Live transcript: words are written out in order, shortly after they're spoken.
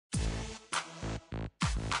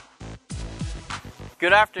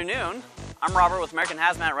Good afternoon. I'm Robert with American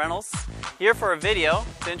Hazmat Rentals, here for a video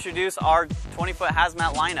to introduce our 20-foot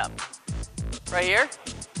hazmat lineup. Right here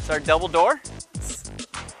is our double door.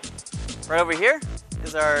 Right over here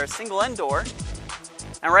is our single end door.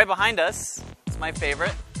 And right behind us is my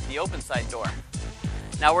favorite, the open side door.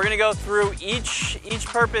 Now we're going to go through each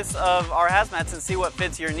purpose of our hazmats and see what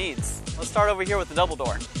fits your needs. Let's start over here with the double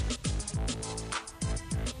door.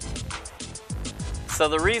 So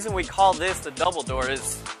the reason we call this the double door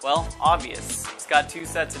is, well, obvious. It's got two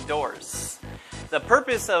sets of doors. The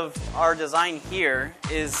purpose of our design here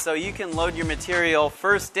is so you can load your material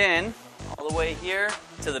first in, all the way here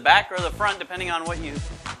to the back or the front, depending on what you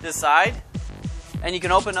decide. And you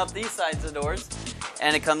can open up these sides of the doors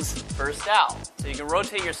and it comes first out. So you can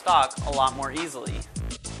rotate your stock a lot more easily.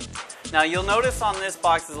 Now you'll notice on this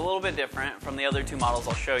box is a little bit different from the other two models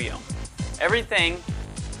I'll show you. Everything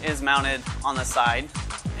is mounted on the side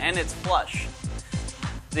and it's flush.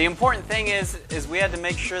 The important thing is we had to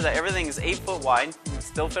make sure that everything is 8 foot wide,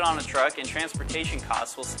 still fit on a truck, and transportation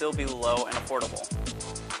costs will still be low and affordable.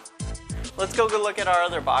 Let's go look at our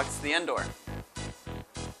other box, the end door.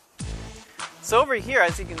 So over here,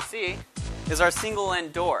 as you can see, is our single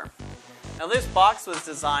end door. Now this box was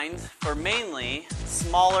designed for mainly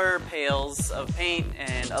smaller pails of paint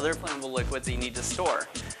and other flammable liquids that you need to store.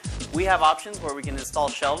 We have options where we can install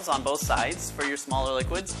shelves on both sides for your smaller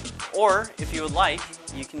liquids, or if you would like,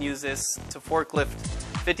 you can use this to forklift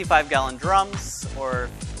 55-gallon drums or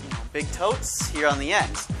big totes here on the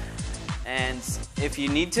end. And if you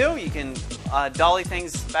need to, you can dolly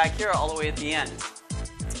things back here all the way at the end.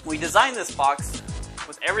 We designed this box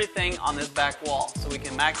with everything on this back wall so we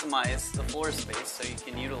can maximize the floor space so you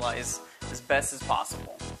can utilize as best as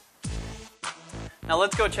possible. Now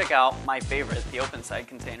let's go check out my favorite, the open side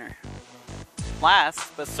container.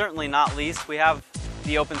 Last, but certainly not least, we have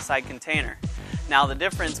the open side container. Now the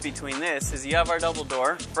difference between this is you have our double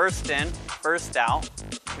door, first in, first out.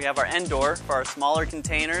 We have our end door for our smaller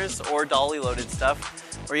containers or dolly loaded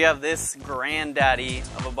stuff, or you have this granddaddy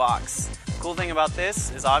of a box. The cool thing about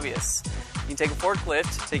this is obvious. You can take a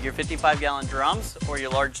forklift, take your 55-gallon drums or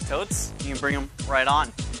your large totes, you can bring them right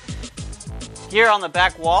on. Here on the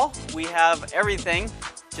back wall, we have everything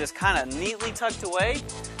just kind of neatly tucked away.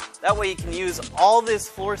 That way you can use all this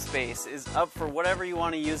floor space is up for whatever you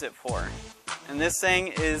want to use it for. And this thing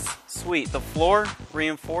is sweet. The floor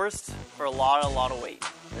reinforced for a lot of weight.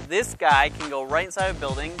 This guy can go right inside a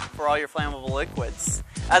building for all your flammable liquids.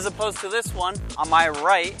 As opposed to this one on my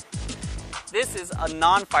right, this is a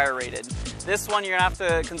non-fire rated. This one you're going to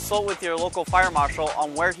have to consult with your local fire marshal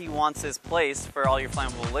on where he wants this placed for all your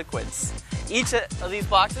flammable liquids. Each of these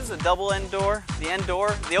boxes, the double end door,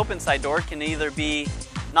 the open side door, can either be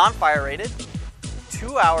non-fire rated,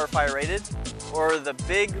 2-hour fire rated, or the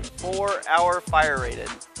big 4-hour fire rated.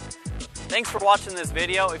 Thanks for watching this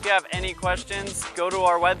video. If you have any questions, go to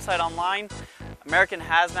our website online,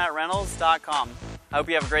 AmericanHazmatRentals.com. I hope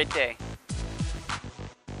you have a great day.